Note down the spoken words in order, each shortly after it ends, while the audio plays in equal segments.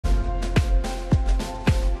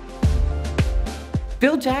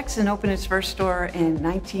Bill Jackson opened his first store in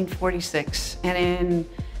 1946, and in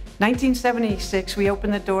 1976 we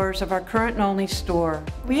opened the doors of our current and only store.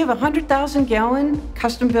 We have a 100,000-gallon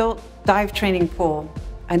custom-built dive training pool,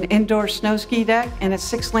 an indoor snow ski deck, and a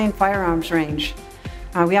 6-lane firearms range.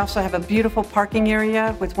 We also have a beautiful parking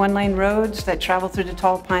area with 1-lane roads that travel through the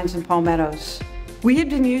tall pines and palmettos. We had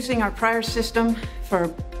been using our prior system for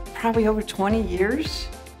probably over 20 years.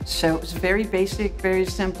 So it was very basic, very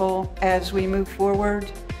simple. As we move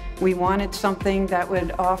forward, we wanted something that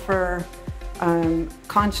would offer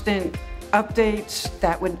constant updates,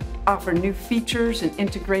 that would offer new features and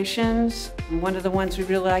integrations. And one of the ones we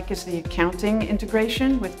really like is the accounting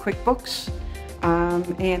integration with QuickBooks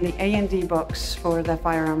and the A&D books for the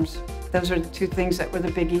firearms. Those are the two things that were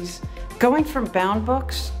the biggies. Going from bound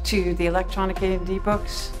books to the electronic A&D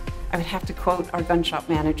books, I would have to quote our gun shop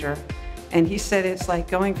manager. And he said it's like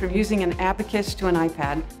going from using an abacus to an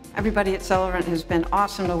iPad. Everybody at Celerant has been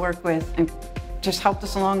awesome to work with and just helped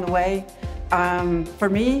us along the way. For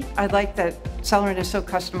me, I like that Celerant is so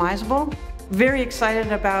customizable. Very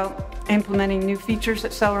excited about implementing new features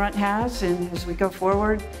that Celerant has, and as we go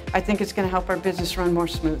forward, I think it's going to help our business run more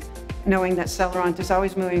smooth. Knowing that Celerant is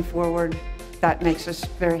always moving forward, that makes us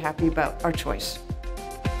very happy about our choice.